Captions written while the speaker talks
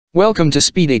Welcome to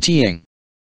Speed ATing.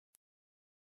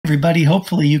 Everybody,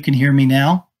 hopefully you can hear me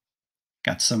now.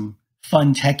 Got some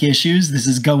fun tech issues. This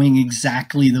is going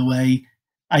exactly the way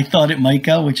I thought it might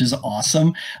go, which is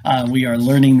awesome. We are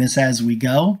learning this as we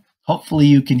go. Hopefully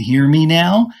you can hear me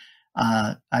now.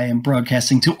 I am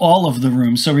broadcasting to all of the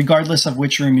rooms, so regardless of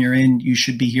which room you're in, you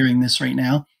should be hearing this right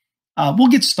now. We'll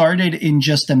get started in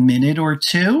just a minute or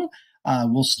two.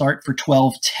 We'll start for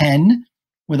 12:10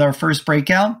 with our first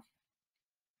breakout.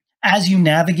 As you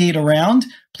navigate around,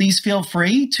 please feel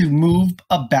free to move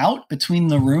about between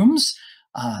the rooms.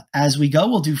 As we go,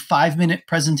 we'll do 5-minute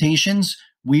presentations.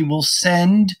 We will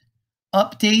send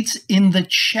updates in the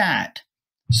chat.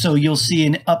 So you'll see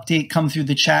an update come through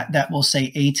the chat that will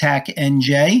say ATAC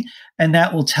NJ, and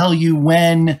that will tell you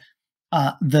when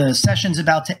the session's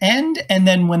about to end and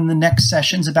then when the next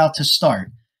session's about to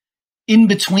start. In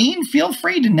between, feel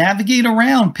free to navigate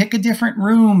around, pick a different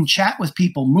room, chat with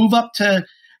people, move up to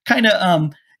kind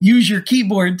of use your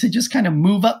keyboard to just kind of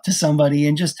move up to somebody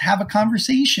and just have a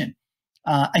conversation.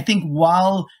 I think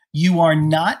while you are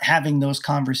not having those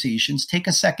conversations, take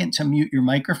a second to mute your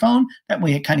microphone. That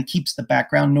way it kind of keeps the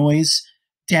background noise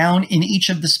down in each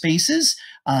of the spaces.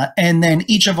 And then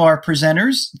each of our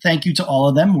presenters, thank you to all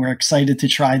of them. We're excited to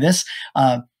try this.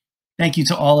 Thank you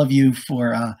to all of you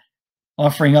for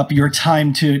offering up your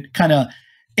time to kind of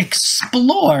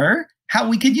explore how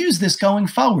we could use this going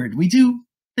forward. We do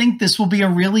think this will be a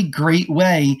really great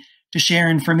way to share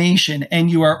information, and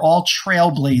you are all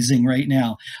trailblazing right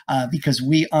now because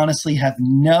we honestly have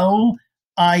no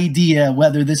idea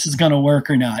whether this is going to work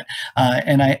or not.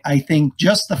 And I think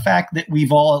just the fact that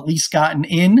we've all at least gotten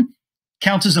in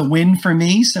counts as a win for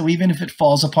me. So even if it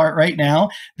falls apart right now,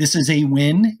 this is a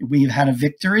win. We've had a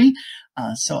victory.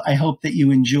 So I hope that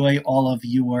you enjoy all of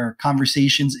your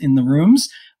conversations in the rooms.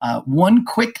 One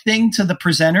quick thing to the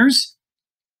presenters.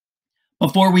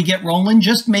 Before we get rolling,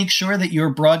 just make sure that your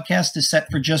broadcast is set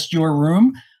for just your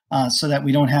room so that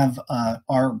we don't have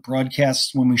our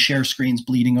broadcasts when we share screens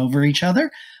bleeding over each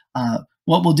other.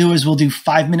 What we'll do is we'll do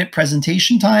 5-minute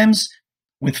presentation times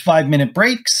with 5-minute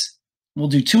breaks. We'll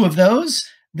do 2 of those.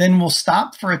 Then we'll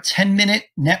stop for a 10-minute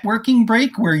networking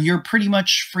break where you're pretty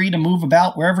much free to move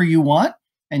about wherever you want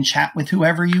and chat with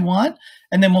whoever you want.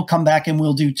 And then we'll come back and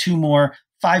we'll do 2 more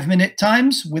 5-minute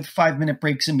times with 5-minute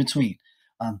breaks in between.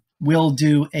 We'll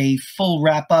do a full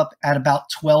wrap up at about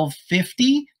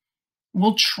 12:50.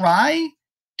 We'll try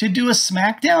to do a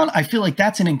SmackDown. I feel like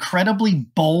that's an incredibly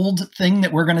bold thing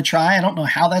that we're going to try. I don't know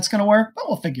how that's going to work, but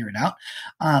we'll figure it out.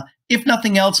 If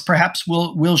nothing else, perhaps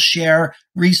we'll share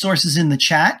resources in the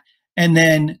chat, and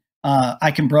then I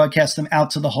can broadcast them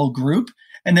out to the whole group.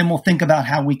 And then we'll think about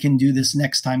how we can do this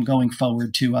next time going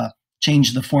forward to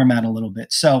change the format a little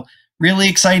bit. So really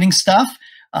exciting stuff.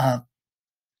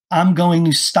 I'm going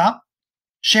to stop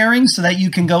sharing so that you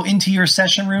can go into your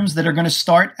session rooms that are going to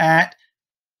start at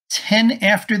 10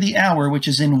 after the hour, which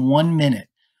is in 1 minute.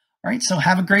 All right, so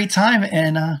have a great time,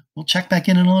 and we'll check back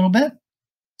in a little bit.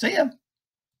 See ya.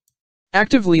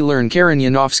 Actively learn, Karen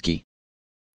Yanofsky.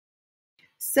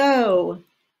 So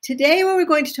today what we're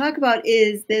going to talk about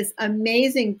is this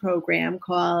amazing program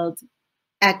called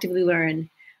Actively Learn.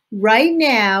 Right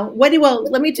now, well,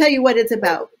 let me tell you what it's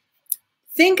about.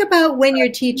 Think about when you're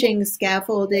teaching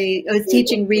scaffolding or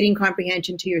teaching reading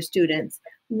comprehension to your students.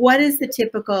 What is the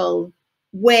typical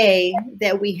way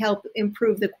that we help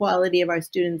improve the quality of our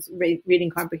students' reading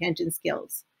comprehension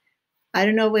skills? I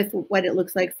don't know what it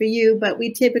looks like for you, but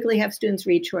we typically have students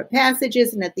read short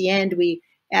passages, and at the end we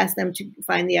ask them to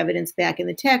find the evidence back in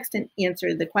the text and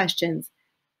answer the questions.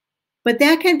 But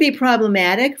that can be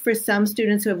problematic for some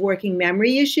students who have working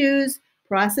memory issues,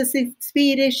 processing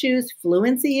speed issues,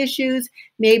 fluency issues.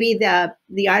 Maybe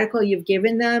the article you've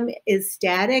given them is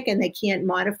static and they can't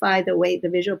modify the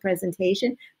visual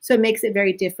presentation, so it makes it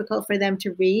very difficult for them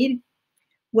to read.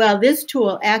 Well, this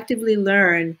tool, Actively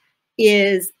Learn,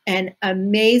 is an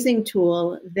amazing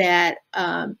tool that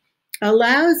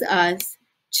allows us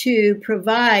to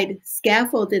provide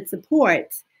scaffolded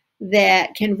supports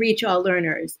that can reach all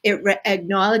learners. It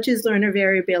acknowledges learner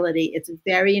variability. It's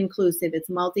very inclusive. It's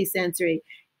multisensory.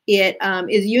 It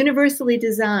is universally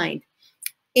designed.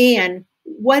 And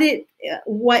what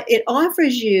it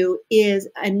offers you is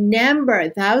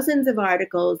thousands of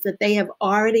articles that they have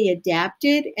already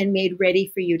adapted and made ready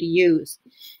for you to use.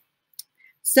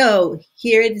 So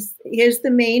here's the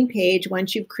main page.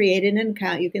 Once you've created an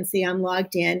account, you can see I'm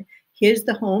logged in. Here's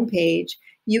the home page.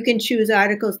 You can choose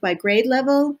articles by grade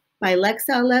level, by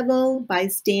Lexile level, by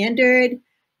standard.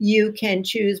 You can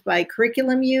choose by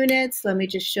curriculum units. Let me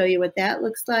just show you what that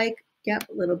looks like. Yep,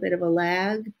 a little bit of a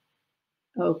lag.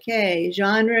 Okay,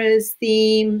 genres,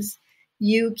 themes.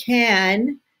 you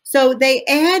can, so they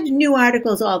add new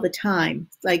articles all the time.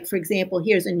 Like, for example,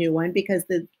 here's a new one because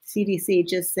the CDC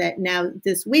just said now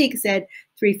this week said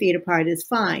 3 feet apart is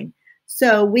fine.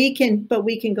 So we can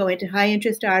go into high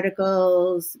interest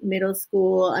articles, middle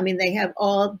school. I mean, they have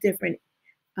all different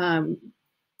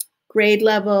grade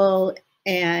level.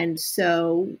 And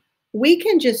so we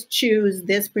can just choose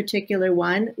this particular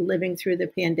one, living through the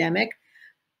pandemic.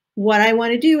 What I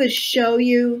want to do is show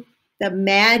you the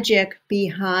magic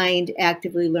behind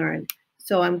Actively Learn.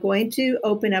 So I'm going to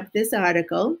open up this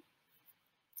article.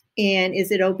 And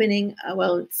is it opening?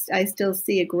 Well, I still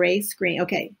see a gray screen.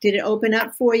 Okay, did it open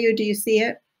up for you? Do you see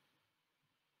it?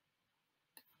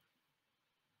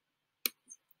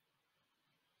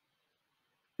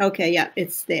 Okay, yeah,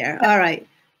 it's there. All right.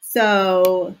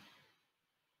 So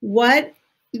what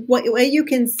you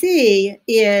can see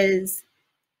is,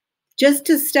 just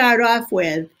to start off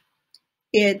with,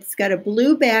 it's got a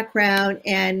blue background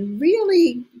and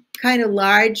really kind of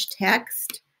large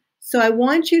text. So I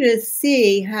want you to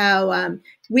see how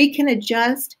we can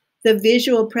adjust the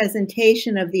visual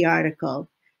presentation of the article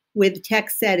with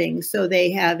text settings. So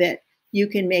they have it, you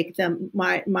can make them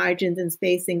margins and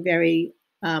spacing very,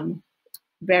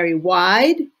 very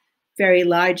wide, very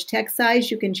large text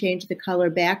size. You can change the color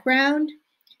background.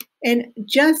 And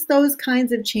just those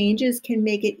kinds of changes can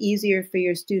make it easier for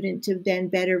your student to then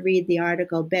better read the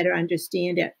article, better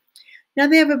understand it. Now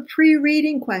they have a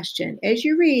pre-reading question. As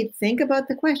you read, think about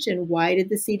the question, why did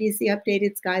the CDC update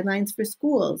its guidelines for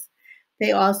schools?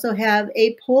 They also have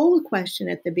a poll question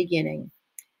at the beginning.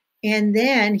 And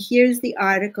then here's the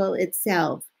article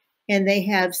itself. And they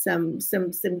have some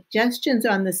suggestions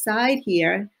on the side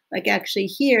here. Like actually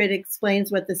here, it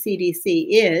explains what the CDC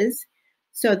is.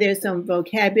 So there's some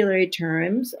vocabulary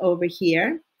terms over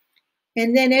here.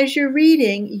 And then as you're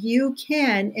reading, you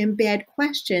can embed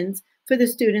questions for the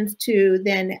students to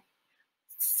then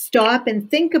stop and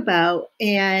think about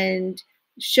and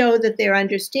show that they're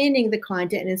understanding the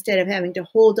content instead of having to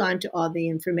hold on to all the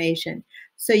information.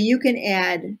 So you can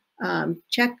add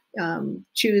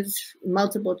choose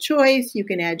multiple choice, you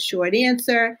can add short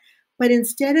answer, but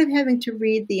instead of having to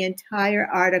read the entire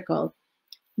article,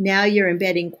 now you're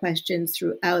embedding questions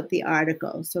throughout the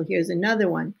article. So here's another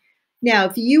one. Now,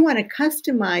 if you want to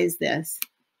customize this,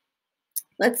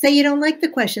 let's say you don't like the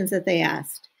questions that they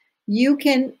asked, you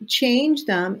can change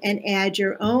them and add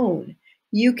your own.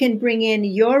 You can bring in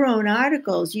your own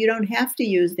articles. You don't have to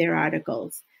use their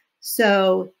articles.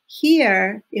 So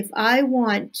here, if I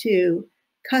want to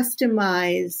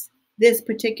customize this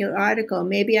particular article,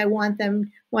 maybe I want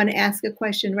to ask a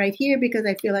question right here because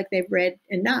I feel like they've read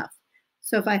enough.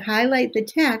 So if I highlight the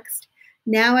text,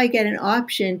 now I get an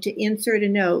option to insert a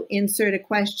note, insert a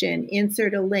question,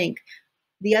 insert a link.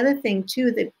 The other thing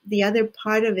too, that the other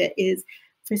part of it is,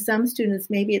 for some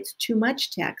students, maybe it's too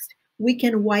much text. We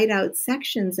can white out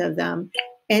sections of them,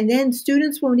 and then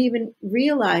students won't even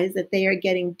realize that they are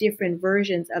getting different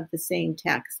versions of the same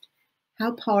text.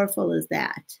 How powerful is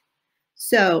that?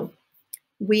 So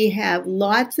we have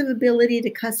lots of ability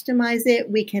to customize it.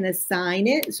 We can assign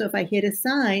it. So if I hit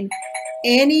assign,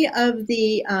 any of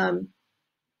the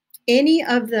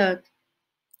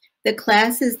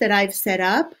classes that I've set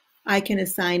up, I can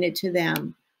assign it to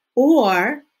them.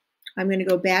 Or I'm going to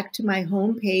go back to my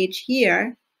home page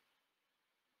here,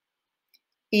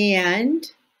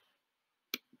 and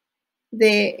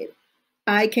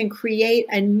I can create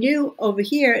a new, over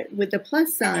here with the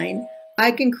plus sign,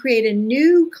 I can create a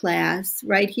new class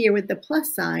right here with the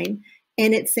plus sign,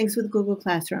 and it syncs with Google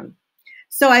Classroom.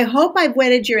 So I hope I've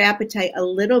whetted your appetite a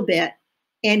little bit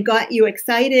and got you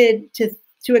excited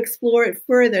to explore it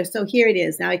further. So here it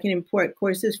is. Now I can import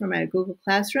courses from my Google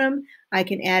Classroom. I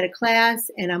can add a class,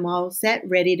 and I'm all set,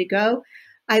 ready to go.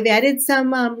 I've added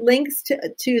some links to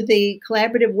the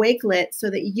collaborative Wakelet so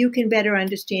that you can better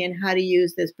understand how to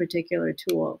use this particular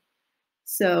tool.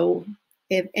 So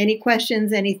if any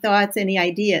questions, any thoughts, any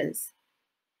ideas?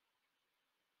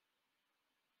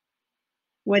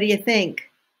 What do you think?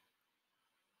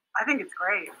 I think it's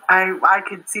great. I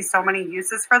could see so many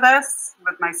uses for this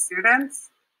with my students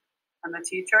and the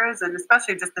teachers, and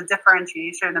especially just the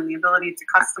differentiation and the ability to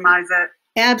customize it.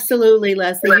 Absolutely,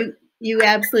 Leslie. You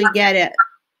absolutely get it.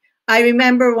 I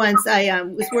remember once I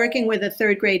was working with a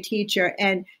third grade teacher,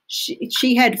 and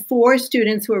she had 4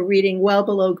 students who were reading well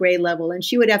below grade level, and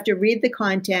she would have to read the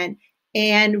content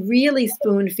and really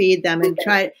spoon feed them and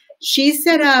try. She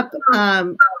set up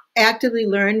Actively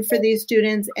Learn for these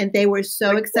students, and they were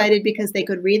so excited because they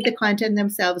could read the content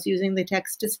themselves using the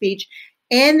text to speech,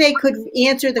 and they could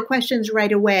answer the questions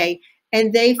right away.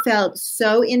 And they felt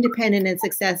so independent and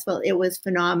successful. It was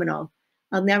phenomenal.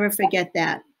 I'll never forget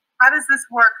that. how does this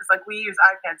work? Because like we use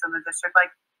iPads in the district. Like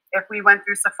if we went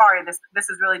through Safari, this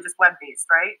is really just web based,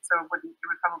 right? So it would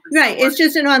probably Right. It's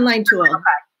just an online tool. Okay.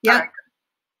 Yeah. Right.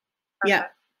 Yeah.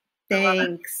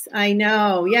 Thanks. I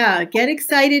know. Yeah. Get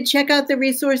excited. Check out the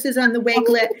resources on the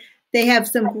Wakelet. They have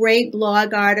some great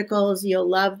blog articles. You'll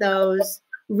love those.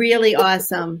 Really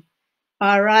awesome.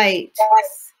 All right.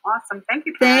 Awesome. Thank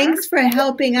you, Karen. Thanks for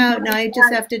helping out. Now I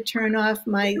just have to turn off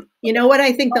my, you know what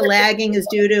I think the lagging is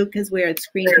due to, because we're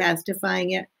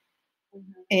screencastifying it.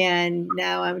 And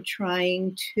now I'm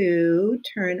trying to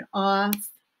turn off.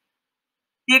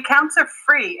 The accounts are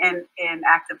free in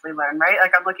Actively Learn, right?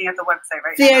 Like I'm looking at the website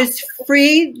right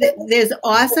now. There's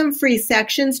awesome free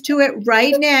sections to it.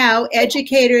 Right now,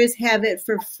 educators have it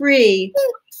for free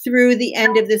through the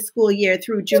end of the school year,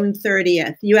 through June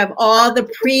 30th. You have all the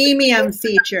premium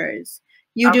features.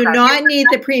 You do not need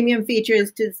the premium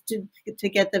features to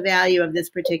get the value of this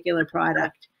particular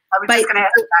product. I was just going to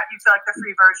ask that. You feel like the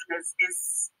free version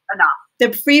is enough?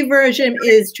 The free version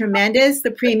is tremendous.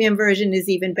 The premium version is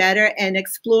even better. And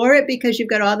explore it because you've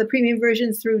got all the premium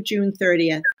versions through June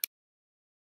 30th.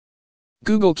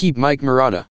 Google Keep Mike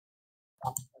Murata.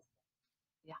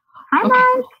 Hi,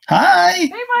 Mike. Hi.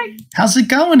 Hey, Mike. How's it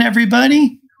going,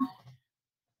 everybody?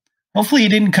 Hopefully you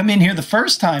didn't come in here the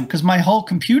first time because my whole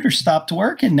computer stopped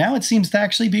working. Now it seems to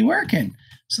actually be working.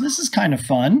 So this is kind of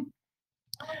fun.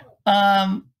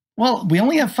 Well, we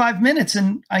only have 5 minutes,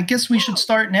 and I guess we should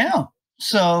start now.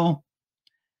 So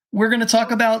we're going to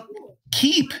talk about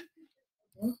Keep.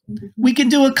 We can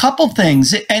do a couple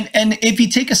things. And if you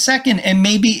take a second, and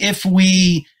maybe if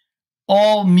we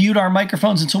all mute our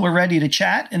microphones until we're ready to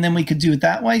chat, and then we could do it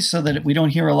that way so that we don't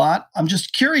hear a lot. I'm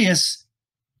just curious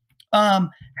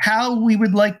how we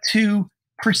would like to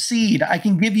proceed. I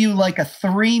can give you like a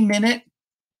 3-minute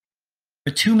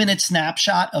or 2-minute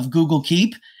snapshot of Google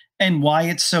Keep and why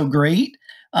it's so great.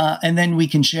 And then we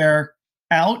can share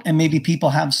out, and maybe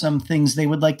people have some things they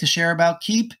would like to share about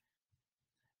Keep.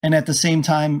 And at the same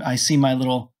time, I see my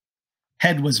little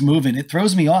head was moving. It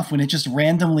throws me off when it just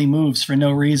randomly moves for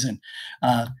no reason.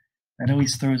 That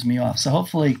always throws me off. So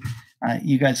hopefully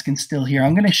you guys can still hear.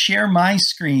 I'm going to share my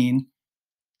screen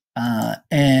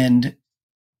and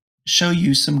show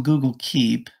you some Google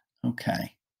Keep.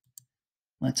 Okay.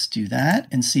 Let's do that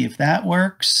and see if that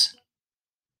works.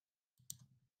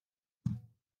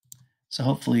 So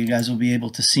hopefully you guys will be able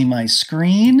to see my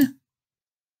screen.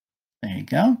 There you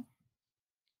go.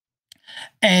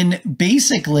 And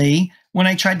basically, when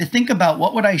I tried to think about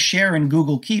what would I share in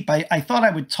Google Keep, I thought I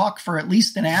would talk for at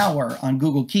least an hour on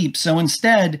Google Keep. So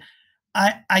instead,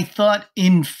 I thought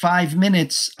in 5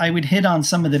 minutes, I would hit on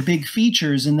some of the big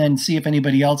features and then see if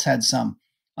anybody else had some.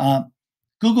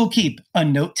 Google Keep, a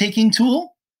note-taking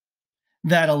tool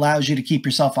that allows you to keep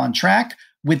yourself on track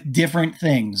with different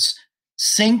things.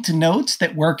 Synced notes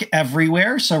that work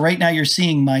everywhere. So right now you're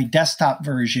seeing my desktop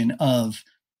version of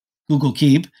Google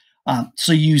Keep.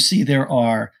 So you see there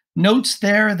are notes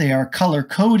there. They are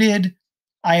color-coded.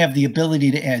 I have the ability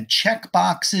to add check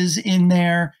boxes in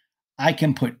there. I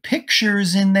can put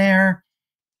pictures in there.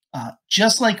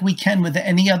 Just like we can with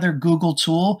any other Google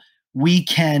tool, we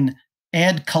can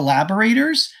add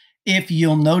collaborators. If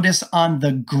you'll notice on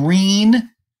the green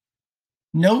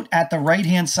note at the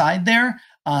right-hand side there,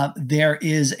 there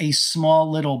is a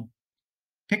small little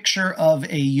picture of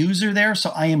a user there.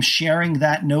 So I am sharing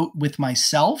that note with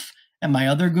myself and my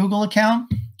other Google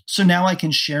account. So now I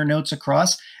can share notes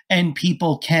across and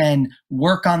people can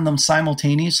work on them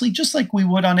simultaneously, just like we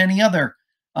would on any other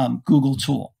Google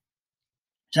tool.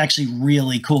 It's actually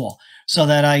really cool. So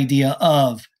that idea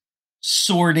of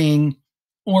sorting,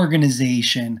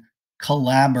 organization,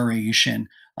 collaboration,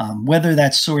 whether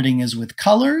that sorting is with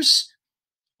colors,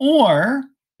 or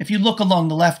if you look along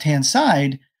the left-hand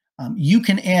side, you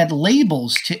can add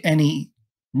labels to any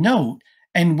note.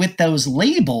 And with those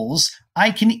labels,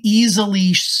 I can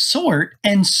easily sort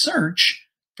and search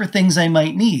for things I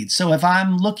might need. So if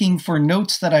I'm looking for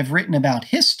notes that I've written about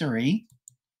history,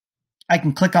 I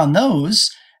can click on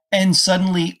those and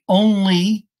suddenly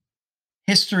only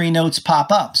history notes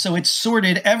pop up. So it's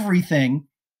sorted everything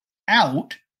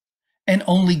out and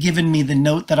only given me the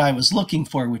note that I was looking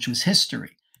for, which was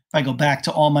history. If I go back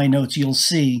to all my notes, you'll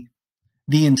see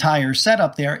the entire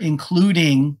setup there,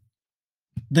 including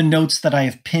the notes that I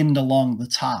have pinned along the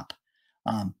top.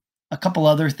 A couple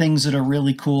other things that are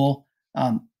really cool.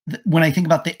 When I think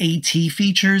about the AT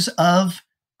features of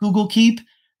Google Keep,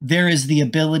 there is the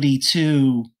ability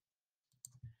to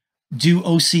do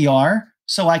OCR.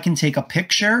 So I can take a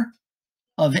picture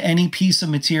of any piece of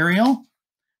material.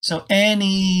 So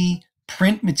any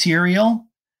print material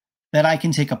that I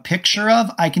can take a picture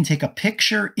of, I can take a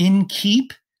picture in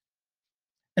Keep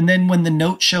And then when the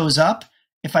note shows up,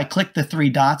 if I click the three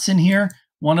dots in here,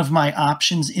 one of my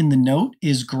options in the note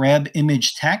is grab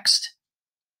image text.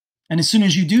 And as soon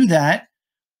as you do that,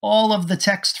 all of the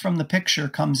text from the picture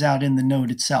comes out in the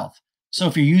note itself. So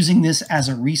if you're using this as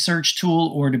a research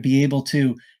tool or to be able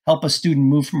to help a student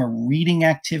move from a reading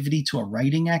activity to a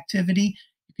writing activity,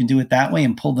 you can do it that way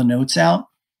and pull the notes out.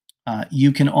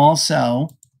 You can also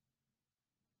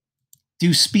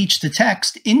do speech to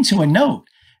text into a note,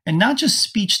 and not just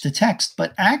speech to text,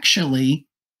 but actually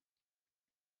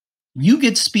you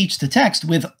get speech to text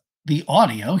with the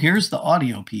audio. Here's the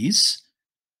audio piece.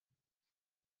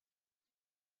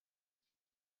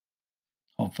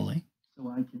 Hopefully. So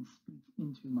I can speak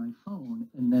into my phone,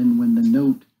 and then when the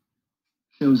note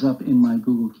shows up in my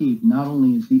Google Keep, not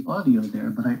only is the audio there,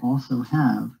 but I also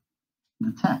have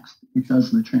the text. It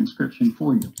does the transcription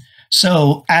for you.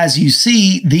 So as you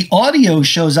see, the audio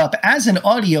shows up as an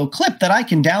audio clip that I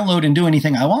can download and do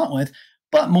anything I want with.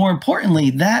 But more importantly,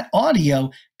 that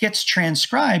audio gets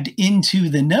transcribed into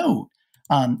the note.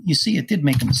 You see, it did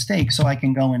make a mistake, so I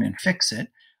can go in and fix it.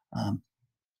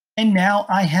 And now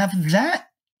I have that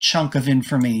chunk of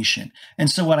information. And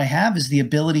so what I have is the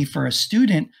ability for a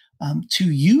student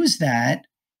to use that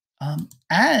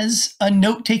as a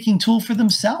note-taking tool for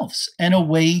themselves and a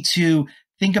way to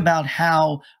think about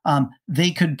how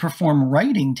they could perform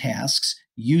writing tasks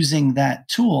using that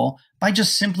tool by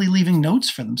just simply leaving notes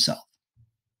for themselves.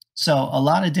 So a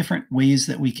lot of different ways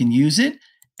that we can use it.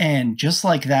 And just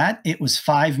like that, it was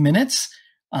 5 minutes.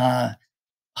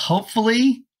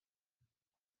 Hopefully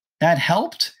that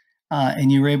helped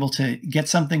and you were able to get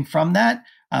something from that.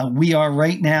 We are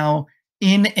right now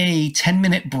in a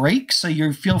 10-minute break, so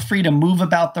you feel free to move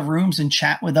about the rooms and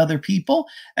chat with other people,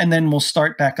 and then we'll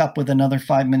start back up with another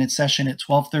 5-minute session at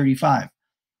 12:35.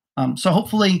 So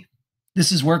hopefully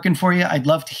this is working for you. I'd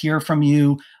love to hear from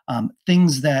you,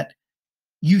 things that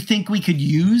you think we could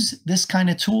use this kind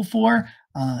of tool for,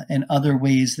 and other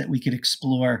ways that we could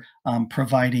explore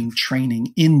providing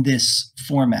training in this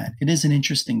format. It is an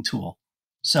interesting tool.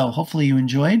 So hopefully you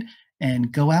enjoyed,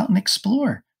 and go out and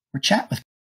explore or chat with me.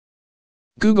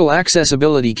 Google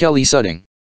Accessibility Kelly Sudding.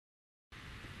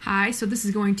 Hi, so this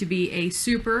is going to be a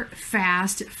super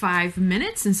fast 5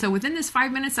 minutes. And so within this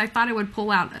 5 minutes, I thought I would pull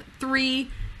out 3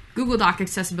 Google Doc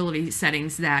accessibility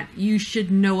settings that you should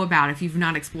know about if you've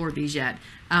not explored these yet.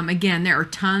 Again, there are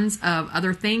tons of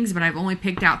other things, but I've only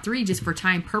picked out 3 just for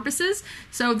time purposes.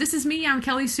 So this is me. I'm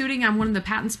Kelly Sudding. I'm one of the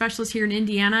patent specialists here in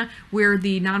Indiana. We're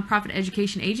the nonprofit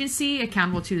education agency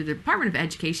accountable to the Department of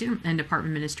Education and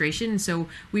Department of Administration. And so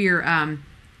we are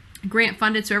grant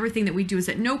funded, so everything that we do is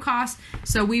at no cost.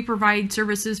 So we provide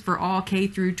services for all K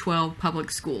through 12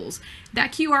 public schools.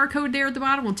 That QR code there at the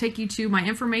bottom will take you to my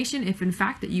information if in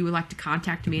fact that you would like to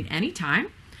contact me at any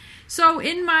time. So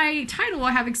in my title,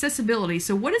 I have accessibility.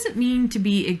 So what does it mean to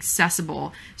be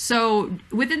accessible? So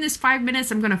within this 5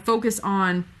 minutes, I'm going to focus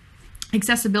on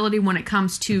accessibility when it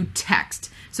comes to text.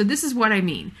 So this is what I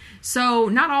mean. So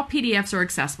not all PDFs are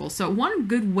accessible. So one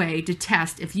good way to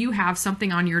test if you have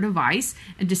something on your device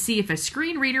and to see if a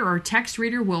screen reader or a text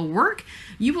reader will work,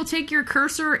 you will take your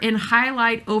cursor and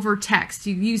highlight over text.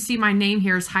 You see my name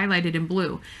here is highlighted in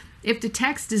blue. If the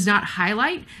text does not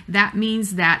highlight, that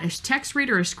means that a text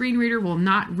reader or a screen reader will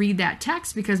not read that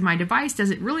text because my device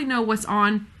doesn't really know what's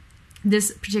on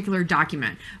this particular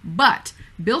document. But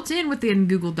built in within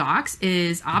Google Docs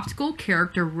is optical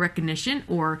character recognition,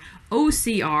 or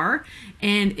OCR,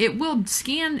 and it will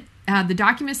scan the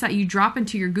documents that you drop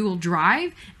into your Google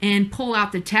Drive and pull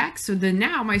out the text. So then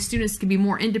now my students can be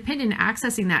more independent in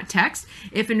accessing that text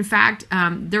if in fact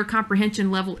their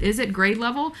comprehension level is at grade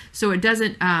level. So it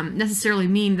doesn't necessarily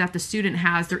mean that the student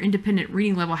has their independent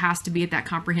reading level has to be at that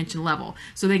comprehension level.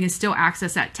 So they can still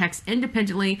access that text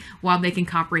independently while they can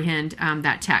comprehend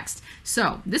that text.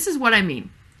 So this is what I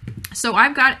mean. So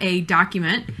I've got a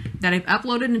document that I've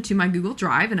uploaded into my Google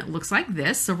Drive, and it looks like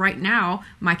this. So right now,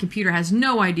 my computer has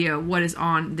no idea what is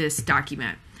on this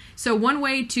document. So one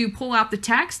way to pull out the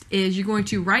text is you're going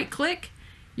to right-click,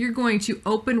 you're going to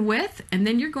open with, and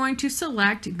then you're going to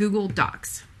select Google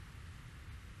Docs.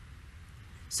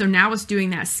 So now it's doing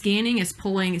that scanning, it's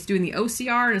doing the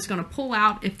OCR, and it's going to pull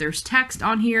out if there's text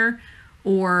on here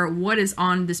or what is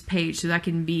on this page. So that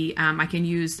can be, I can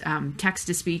use text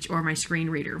to speech or my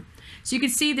screen reader. So you can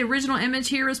see the original image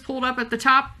here is pulled up at the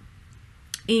top,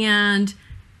 and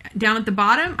down at the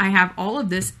bottom I have all of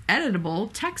this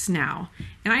editable text now.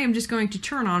 And I am just going to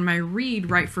turn on my Read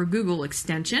Write for Google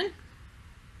extension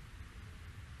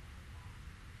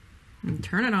and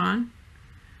turn it on.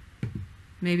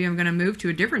 Maybe I'm going to move to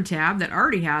a different tab that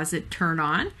already has it turned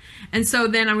on. And so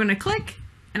then I'm going to click,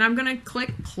 and I'm going to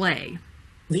click play.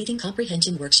 Reading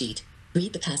comprehension worksheet.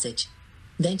 Read the passage.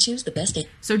 Then choose the best.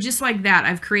 So just like that,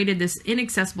 I've created this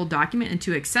inaccessible document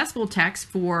into accessible text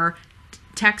for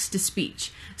text to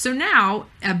speech. So now,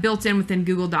 built in within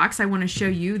Google Docs, I want to show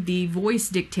you the voice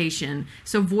dictation.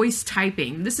 So voice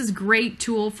typing. This is a great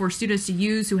tool for students to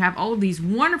use who have all of these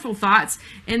wonderful thoughts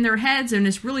in their heads, and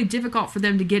it's really difficult for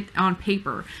them to get on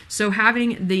paper. So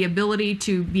having the ability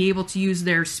to be able to use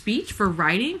their speech for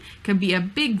writing can be a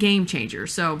big game changer.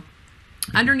 So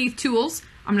underneath tools,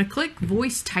 I'm going to click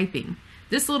voice typing.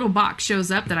 This little box shows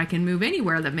up that I can move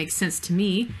anywhere that makes sense to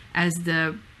me as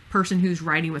the person who's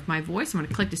writing with my voice. I'm going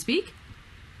to click to speak.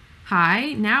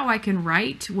 Hi, now I can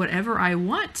write whatever I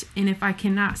want, and if I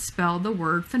cannot spell the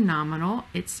word phenomenal,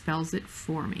 it spells it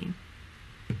for me.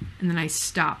 And then I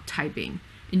stop typing.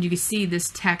 And you can see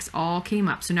this text all came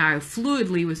up. So now I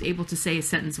fluidly was able to say a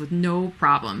sentence with no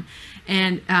problem.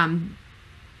 And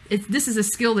this is a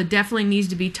skill that definitely needs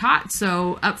to be taught.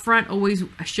 So up front, always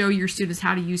show your students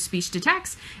how to use speech to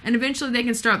text, and eventually they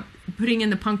can start putting in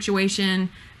the punctuation,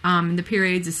 the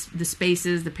periods, the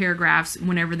spaces, the paragraphs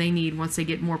whenever they need once they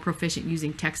get more proficient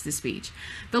using text to speech.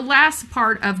 The last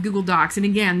part of Google Docs, and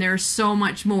again, there's so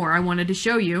much more I wanted to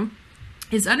show you,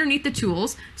 is underneath the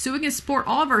tools, so we can support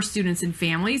all of our students and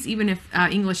families, even if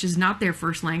English is not their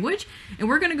first language. And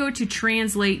we're going to go to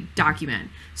Translate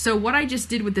Document. So what I just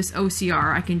did with this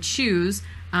OCR, I can choose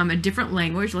a different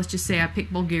language. Let's just say I pick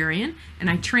Bulgarian, and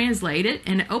I translate it,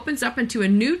 and it opens up into a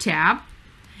new tab,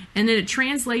 and then it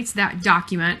translates that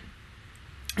document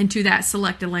into that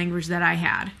selected language that I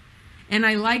had. And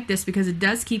I like this because it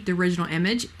does keep the original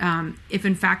image, if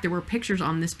in fact there were pictures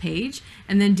on this page.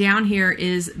 And then down here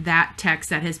is that text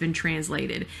that has been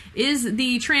translated. Is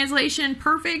the translation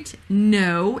perfect?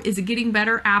 No. Is it getting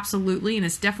better? Absolutely. And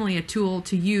it's definitely a tool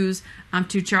to use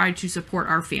to try to support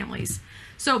our families.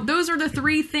 So those are the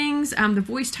three things, the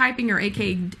voice typing, or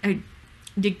aka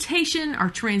dictation, our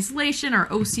translation, our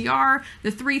OCR, the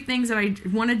three things that I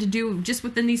wanted to do just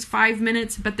within these 5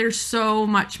 minutes, but there's so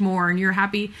much more, and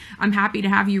I'm happy to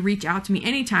have you reach out to me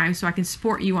anytime so I can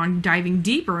support you on diving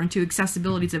deeper into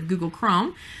accessibilities of Google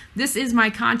Chrome. This is my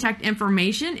contact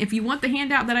information. If you want the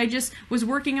handout that I just was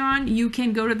working on, you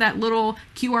can go to that little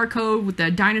QR code with the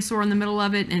dinosaur in the middle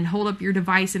of it and hold up your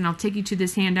device, and I'll take you to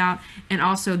this handout and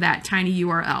also that tiny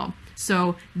URL.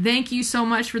 So thank you so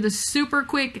much for the super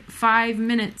quick 5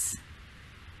 minutes.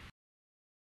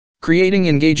 Creating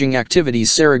engaging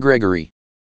activities, Sarah Gregory.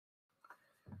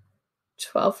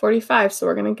 12:45, so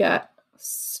we're going to get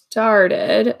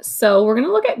started. So we're going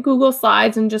to look at Google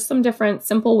Slides and just some different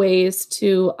simple ways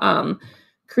to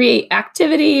create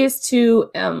activities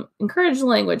to encourage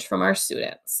language from our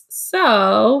students.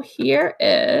 So here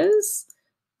is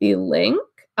the link.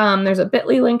 There's a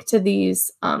bit.ly link to these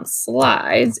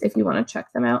slides if you want to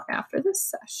check them out after this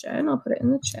session. I'll put it in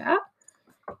the chat.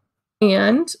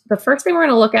 And the first thing we're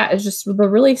going to look at is just the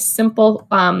really simple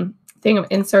thing of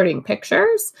inserting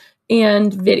pictures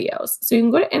and videos. So you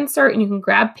can go to insert and you can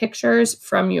grab pictures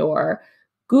from your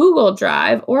Google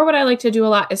Drive, or what I like to do a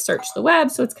lot is search the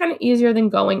web. So it's kind of easier than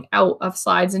going out of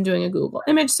slides and doing a Google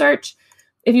image search.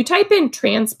 If you type in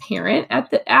transparent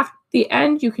at the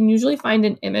end, you can usually find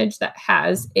an image that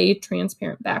has a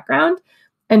transparent background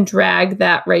and drag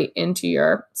that right into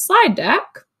your slide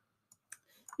deck.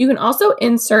 You can also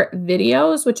insert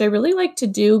videos, which I really like to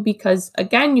do because,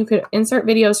 again, you could insert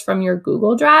videos from your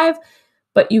Google Drive,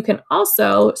 but you can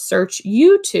also search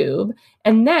YouTube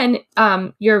and then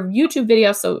your YouTube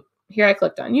video. So here I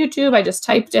clicked on YouTube. I just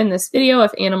typed in this video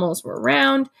if animals were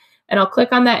around, and I'll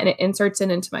click on that and it inserts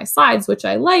it into my slides, which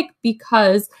I like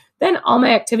because then all my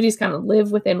activities kind of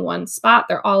live within one spot.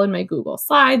 They're all in my Google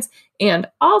Slides. And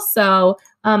also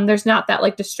there's not that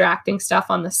like distracting stuff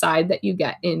on the side that you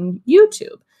get in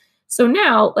YouTube. So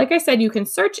now, like I said, you can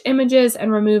search images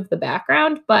and remove the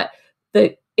background, but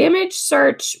the image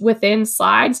search within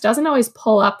slides doesn't always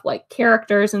pull up like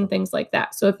characters and things like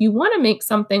that. So if you want to make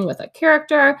something with a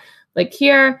character, like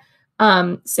here,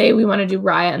 say we want to do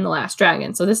Raya and the Last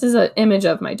Dragon. So this is an image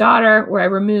of my daughter where I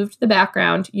removed the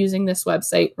background using this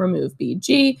website, Remove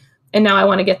BG. And now I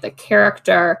want to get the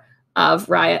character of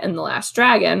Raya and the Last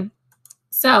Dragon.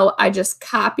 So I just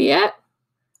copy it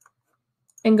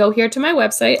and go here to my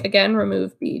website, again,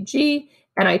 Remove BG,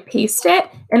 and I paste it,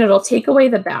 and it'll take away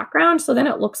the background. So then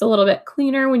it looks a little bit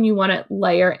cleaner when you want to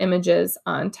layer images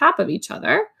on top of each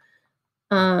other.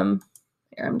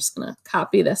 Here, I'm just going to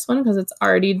copy this one because it's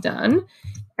already done.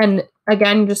 And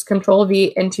again, just Control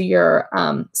V into your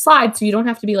slide. So you don't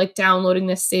have to be like downloading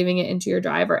this, saving it into your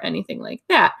drive or anything like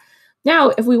that. Now,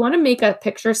 if we want to make a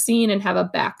picture scene and have a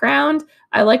background,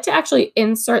 I like to actually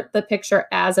insert the picture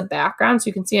as a background. So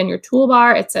you can see on your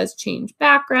toolbar, it says change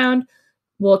background.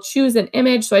 We'll choose an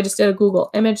image. So I just did a Google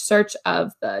image search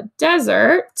of the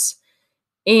desert.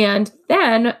 And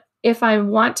then if I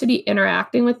want to be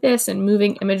interacting with this and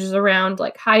moving images around,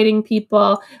 like hiding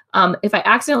people, if I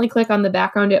accidentally click on the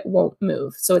background, it won't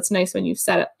move. So it's nice when you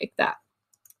set it like that.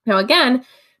 Now, again,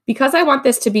 because I want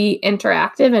this to be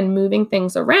interactive and moving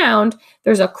things around,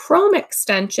 there's a Chrome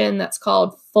extension that's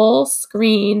called Full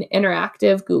Screen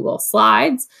Interactive Google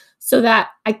Slides, so that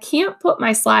I can't put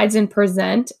my slides in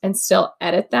present and still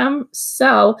edit them.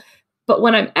 But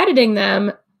when I'm editing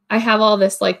them, I have all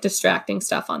this like distracting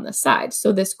stuff on the side.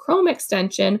 So this Chrome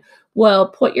extension will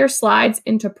put your slides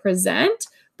into present,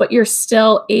 but you're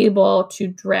still able to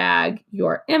drag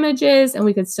your images, and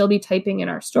we could still be typing in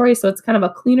our story. So it's kind of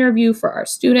a cleaner view for our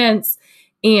students,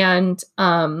 and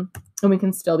we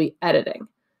can still be editing. I'm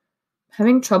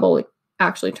having trouble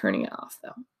actually turning it off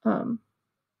though.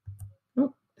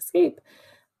 Escape.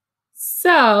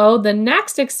 So the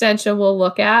next extension we'll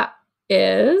look at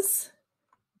is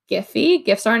Giphy.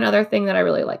 GIFs are another thing that I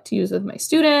really like to use with my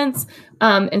students.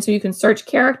 And so you can search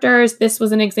characters. This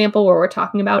was an example where we're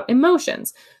talking about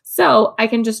emotions. So I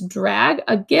can just drag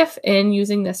a GIF in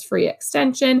using this free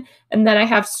extension, and then I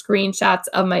have screenshots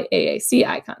of my AAC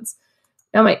icons.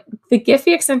 Now the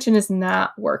Giphy extension is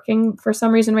not working for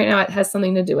some reason right now. It has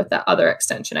something to do with that other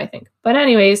extension, I think. But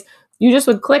anyways, you just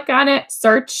would click on it,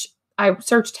 search. I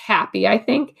searched happy, I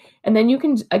think. And then you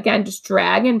can, again, just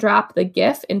drag and drop the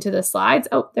GIF into the slides.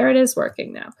 Oh, there it is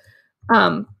working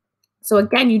now. So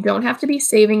again, you don't have to be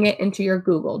saving it into your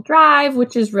Google Drive,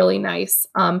 which is really nice.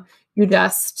 You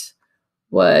just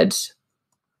would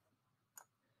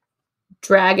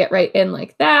drag it right in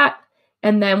like that.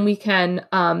 And then we can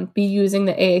be using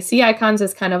the AAC icons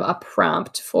as kind of a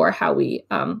prompt for how we,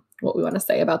 what we want to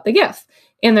say about the GIF.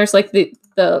 And there's like the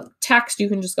text, you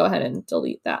can just go ahead and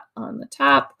delete that on the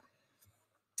top.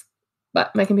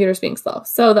 But my computer's being slow.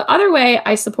 So the other way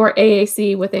I support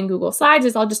AAC within Google Slides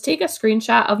is I'll just take a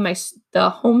screenshot of the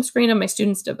home screen of my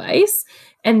student's device,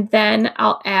 and then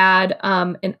I'll add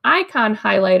an icon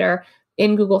highlighter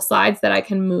in Google Slides that I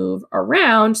can move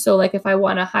around. So like if I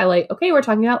want to highlight, okay, we're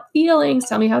talking about feelings,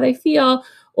 tell me how they feel.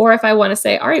 Or if I want to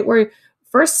say, all right, we're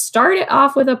first start it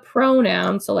off with a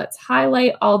pronoun. So let's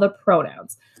highlight all the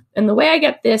pronouns. And the way I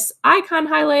get this icon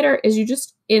highlighter is you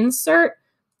just insert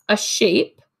a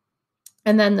shape.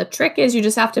 And then the trick is you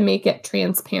just have to make it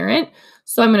transparent.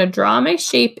 So I'm going to draw my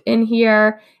shape in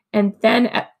here. And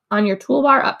then on your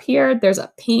toolbar up here, there's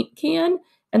a paint can.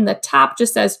 And the top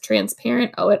just says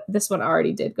transparent. Oh, this one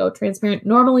already did go transparent.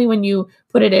 Normally when you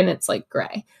put it in, it's like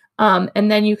gray.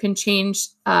 And then you can change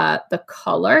the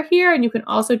color here. And you can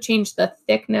also change the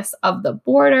thickness of the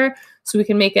border. So we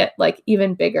can make it like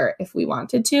even bigger if we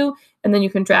wanted to. And then you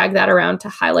can drag that around to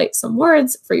highlight some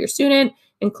words for your student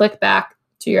and click back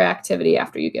to your activity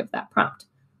after you give that prompt.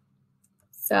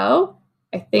 So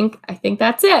I think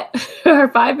that's it. Our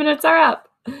 5 minutes are up.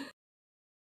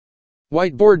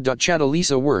 Whiteboard.chat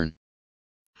Elisa Wern.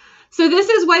 So this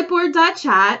is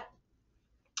whiteboard.chat,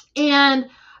 and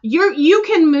you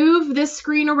can move this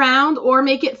screen around or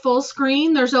make it full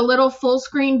screen. There's a little full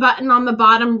screen button on the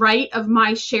bottom right of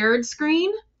my shared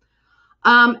screen.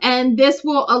 And this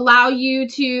will allow you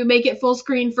to make it full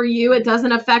screen for you. It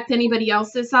doesn't affect anybody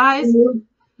else's size.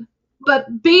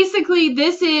 But basically,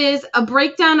 this is a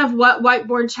breakdown of what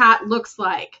whiteboard chat looks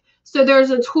like. So there's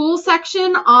a tool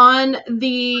section on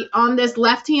this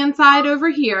left-hand side over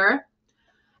here.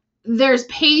 There's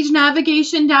page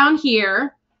navigation down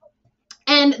here.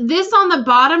 And this on the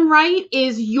bottom right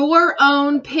is your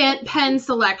own pen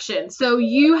selection. So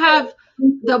you have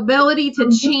the ability to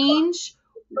change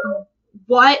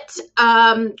what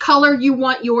color you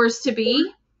want yours to be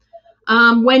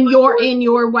when you're in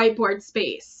your whiteboard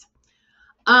space.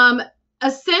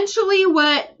 Essentially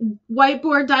what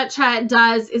whiteboard.chat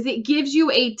does is it gives you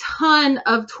a ton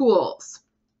of tools.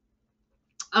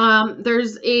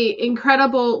 There's a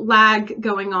incredible lag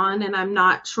going on, and I'm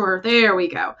not sure. There we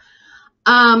go.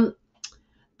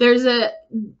 There's a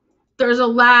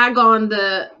lag on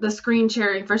the screen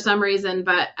sharing for some reason,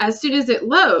 but as soon as it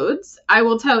loads, I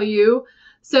will tell you.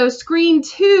 So screen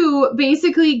 2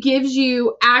 basically gives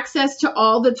you access to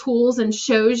all the tools and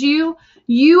shows you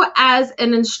as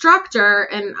an instructor,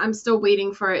 and I'm still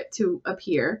waiting for it to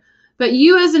appear, but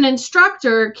you as an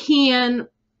instructor can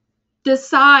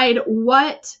decide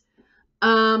what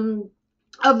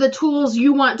of the tools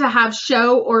you want to have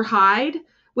show or hide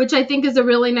which I think is a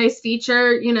really nice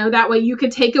feature. You know, that way you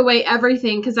could take away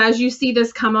everything, because as you see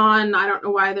this come on, I don't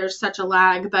know why there's such a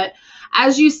lag, but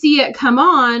as you see it come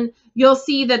on, you'll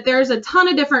see that there's a ton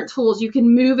of different tools. You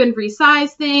can move and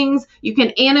resize things. You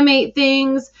can animate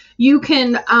things. You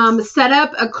can set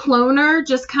up a cloner,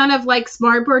 just kind of like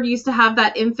Smartboard used to have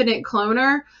that infinite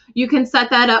cloner. You can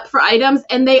set that up for items,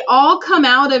 and they all come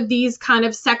out of these kind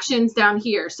of sections down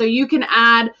here. So you can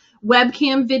add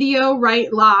webcam video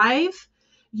right live.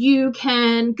 You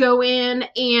can go in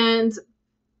and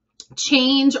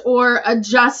change or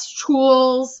adjust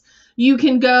tools. You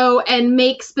can go and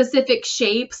make specific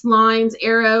shapes, lines,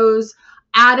 arrows,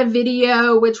 add a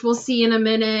video, which we'll see in a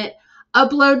minute,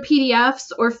 upload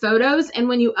PDFs or photos. And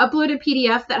when you upload a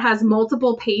PDF that has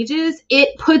multiple pages,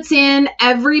 it puts in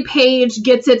every page,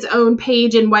 gets its own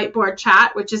page in Whiteboard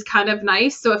Chat, which is kind of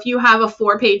nice. So if you have a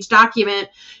 4-page document,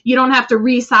 you don't have to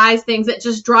resize things. It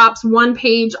just drops one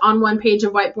page on one page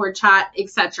of Whiteboard Chat,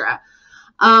 etc.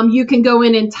 You can go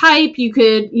in and type. You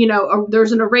could, you know,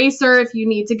 there's an eraser if you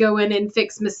need to go in and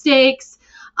fix mistakes.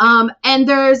 And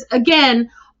there's,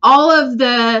 again, all of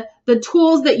the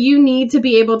tools that you need to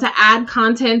be able to add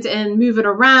content and move it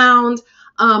around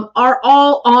are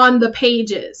all on the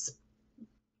pages.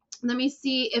 Let me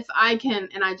see if I can,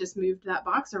 and I just moved that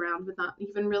box around with not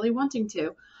even really wanting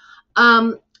to.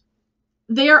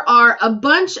 There are a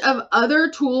bunch of other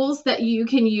tools that you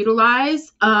can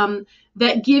utilize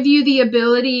that give you the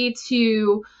ability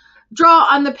to draw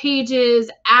on the pages,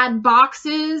 add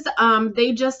boxes.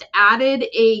 They just added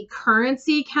a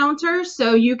currency counter,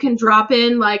 so you can drop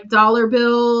in like dollar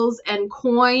bills and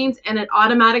coins, and it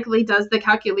automatically does the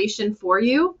calculation for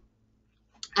you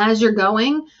as you're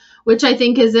going, which I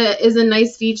think is a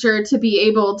nice feature to be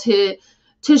able to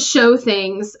show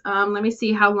things. Let me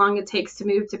see how long it takes to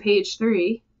move to page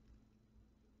 3.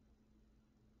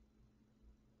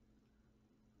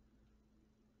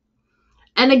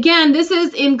 And again, this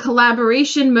is in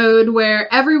collaboration mode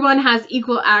where everyone has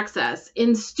equal access.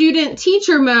 In student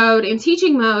teacher mode, in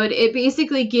teaching mode, it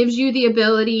basically gives you the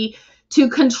ability to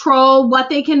control what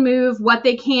they can move, what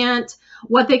they can't,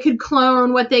 what they could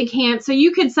clone, what they can't. So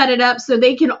you could set it up so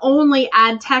they can only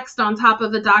add text on top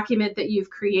of a document that you've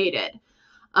created.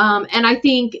 And I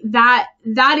think that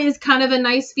is kind of a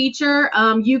nice feature.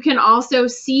 You can also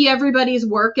see everybody's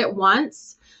work at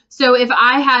once. So if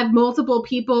I had multiple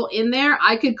people in there,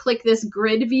 I could click this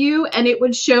grid view and it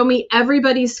would show me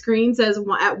everybody's screens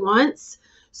at once.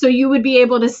 So you would be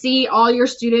able to see all your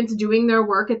students doing their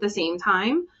work at the same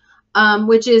time,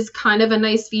 which is kind of a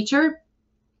nice feature.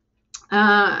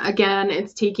 Again,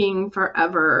 it's taking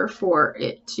forever for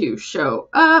it to show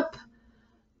up.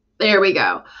 There we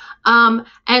go.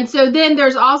 And so then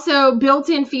there's also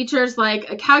built-in features like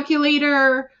a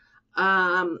calculator.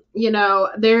 You know,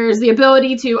 there's the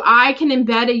ability I can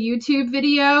embed a YouTube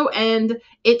video and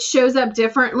it shows up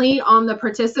differently on the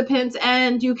participants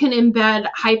end. You can embed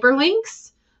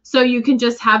hyperlinks. So you can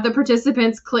just have the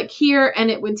participants click here and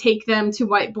it would take them to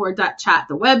whiteboard.chat,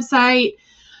 the website.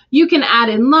 You can add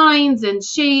in lines and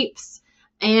shapes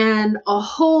and a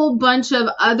whole bunch of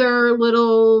other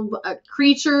little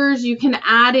creatures. You can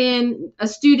add in a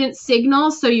student signal,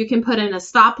 so you can put in a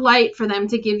stoplight for them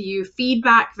to give you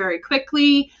feedback very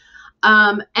quickly.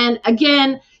 And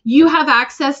again, you have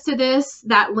access to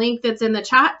that link that's in the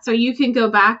chat, so you can go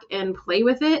back and play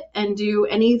with it and do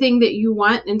anything that you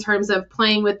want in terms of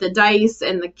playing with the dice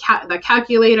and the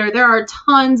calculator. There are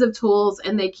tons of tools,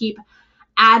 and they keep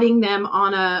adding them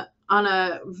on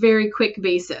a very quick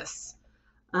basis.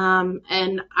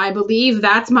 And I believe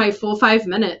that's my full 5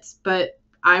 minutes, but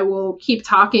I will keep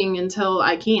talking until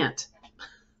I can't.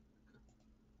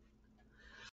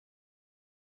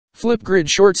 Flipgrid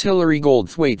Shorts Hillary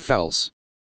Goldthwaite-Fells.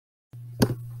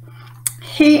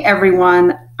 Hey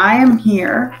everyone, I am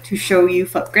here to show you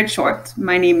Flipgrid Shorts.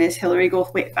 My name is Hillary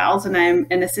Goldthwaite-Fells and I'm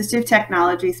an assistive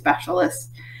technology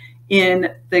specialist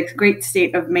in the great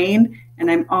state of Maine. And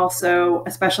I'm also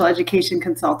a special education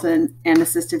consultant and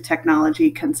assistive technology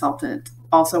consultant,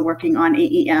 also working on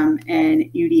AEM and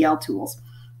UDL tools.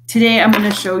 Today, I'm going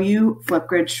to show you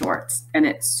Flipgrid Shorts, and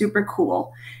it's super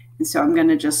cool. And so I'm going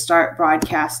to just start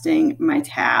broadcasting my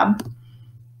tab.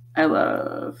 I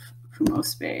love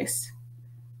Kumospace.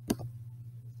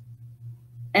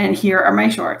 And here are my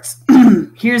shorts.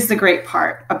 Here's the great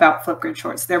part about Flipgrid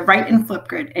Shorts. They're right in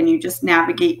Flipgrid, and you just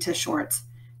navigate to Shorts.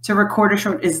 To record a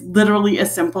short is literally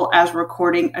as simple as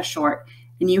recording a short,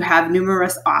 and you have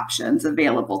numerous options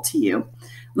available to you.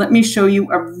 Let me show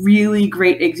you a really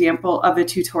great example of a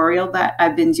tutorial that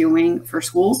I've been doing for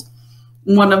schools.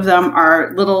 One of them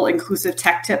are little inclusive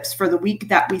tech tips for the week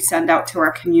that we send out to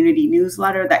our community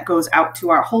newsletter that goes out to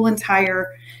our whole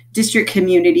entire district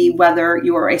community, whether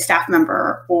you're a staff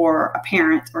member or a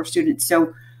parent or student.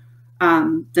 So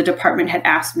the department had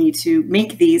asked me to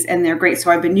make these, and they're great. So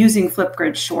I've been using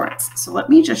Flipgrid Shorts. So let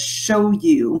me just show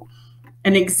you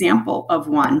an example of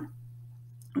one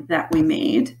that we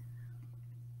made.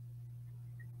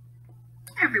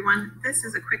 Hi everyone, this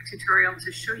is a quick tutorial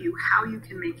to show you how you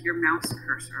can make your mouse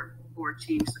cursor or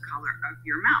change the color of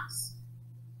your mouse.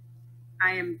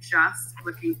 I am just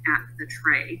looking at the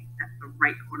tray at the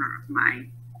right corner of my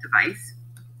device.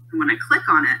 And when I click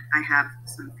on it, I have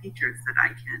some features that I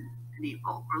can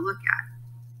enable or look at.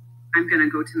 I'm going to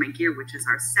go to my gear, which is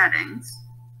our settings.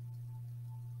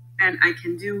 And I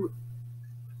can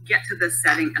get to this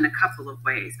setting in a couple of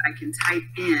ways. I can type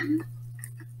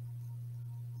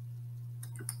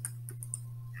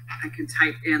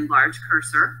in large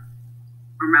cursor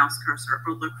or mouse cursor,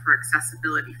 or look for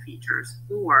accessibility features,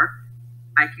 or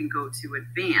I can go to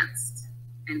advanced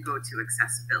and go to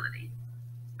accessibility.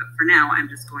 But for now, I'm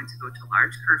just going to go to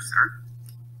large cursor,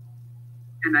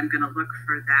 and I'm going to look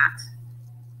for that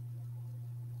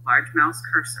large mouse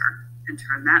cursor and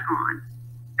turn that on.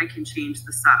 I can change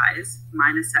the size.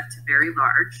 Mine is set to very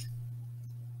large.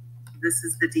 This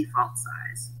is the default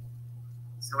size.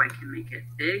 So I can make it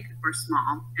big or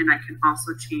small, and I can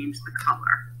also change the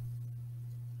color.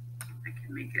 I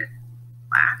can make it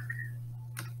black,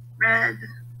 red,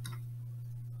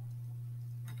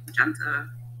 magenta,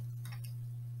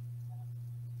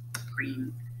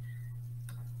 green,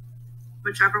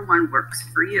 whichever one works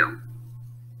for you.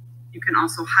 You can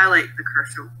also highlight the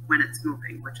cursor when it's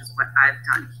moving, which is what I've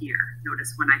done here.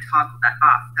 Notice when I toggle that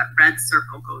off, that red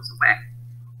circle goes away.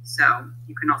 So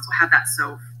you can also have that,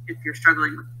 so if you're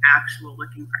struggling with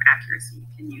looking for accuracy, you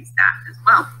can use that as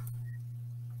well.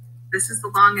 This is the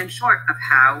long and short of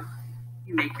how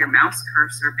you make your mouse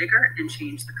cursor bigger and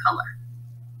change the color.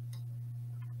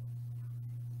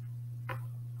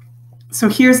 So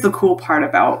here's the cool part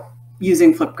about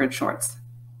using Flipgrid Shorts.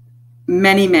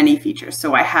 Many, many features.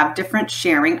 So I have different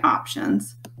sharing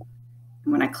options.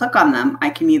 And when I click on them, I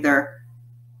can either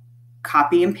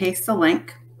copy and paste the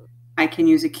link. I can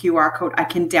use a QR code. I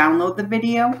can download the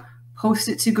video, post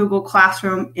it to Google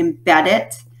Classroom, embed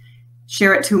it,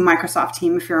 share it to a Microsoft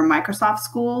team if you're a Microsoft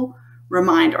school,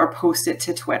 remind, or post it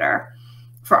to Twitter.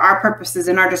 For our purposes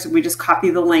in our district, we just copy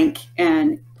the link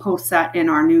and post that in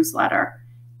our newsletter.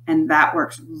 And that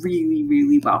works really,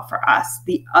 really well for us.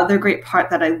 The other great part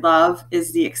that I love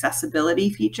is the accessibility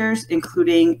features,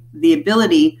 including the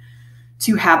ability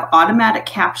to have automatic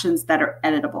captions that are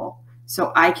editable.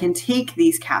 So I can take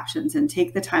these captions and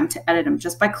take the time to edit them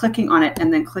just by clicking on it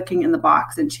and then clicking in the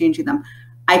box and changing them.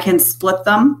 I can split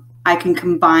them. I can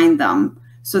combine them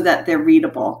so that they're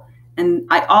readable. And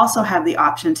I also have the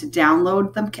option to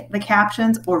download the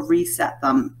captions or reset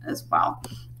them as well.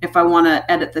 If I want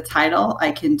to edit the title,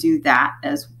 I can do that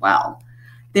as well.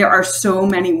 There are so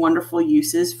many wonderful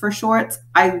uses for shorts.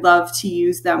 I love to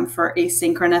use them for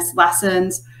asynchronous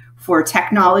lessons, for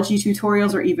technology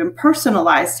tutorials, or even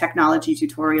personalized technology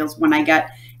tutorials when I get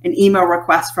an email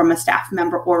request from a staff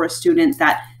member or a student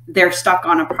that they're stuck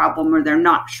on a problem or they're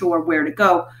not sure where to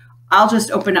go. I'll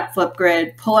just open up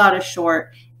Flipgrid, pull out a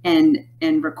short, and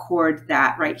record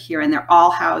that right here. And they're all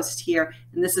housed here.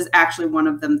 And this is actually one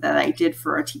of them that I did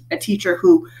for a teacher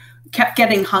who kept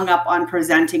getting hung up on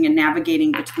presenting and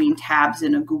navigating between tabs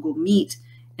in a Google Meet.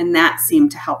 And that seemed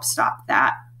to help stop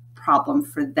that problem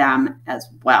for them as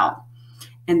well.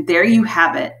 And there you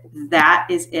have it. That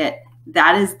is it.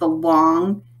 That is the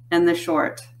long and the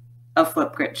short of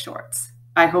Flipgrid Shorts.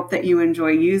 I hope that you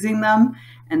enjoy using them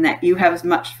and that you have as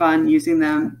much fun using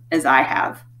them as I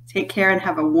have. Take care and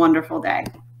have a wonderful day.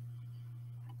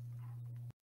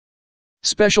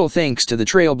 Special thanks to the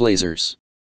Trailblazers.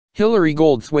 Hillary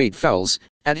Goldthwaite-Fells,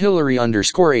 at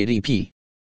Hillary_ADP.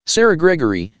 Sarah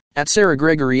Gregory, at Sarah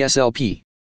Gregory SLP.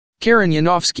 Karen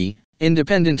Yanofsky,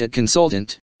 Independent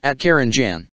Consultant, at Karen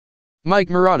Jan. Mike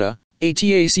Murata,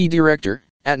 ATAC Director,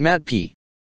 at Matt P.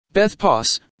 Beth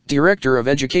Poss, Director of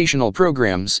Educational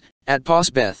Programs, at Poss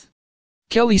Beth.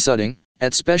 Kelly Sudding,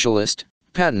 at Specialist,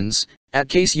 Patents, at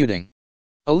Case Uding.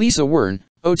 Elisa Wern,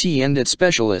 OT and at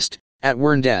Specialist, at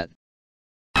Werndad.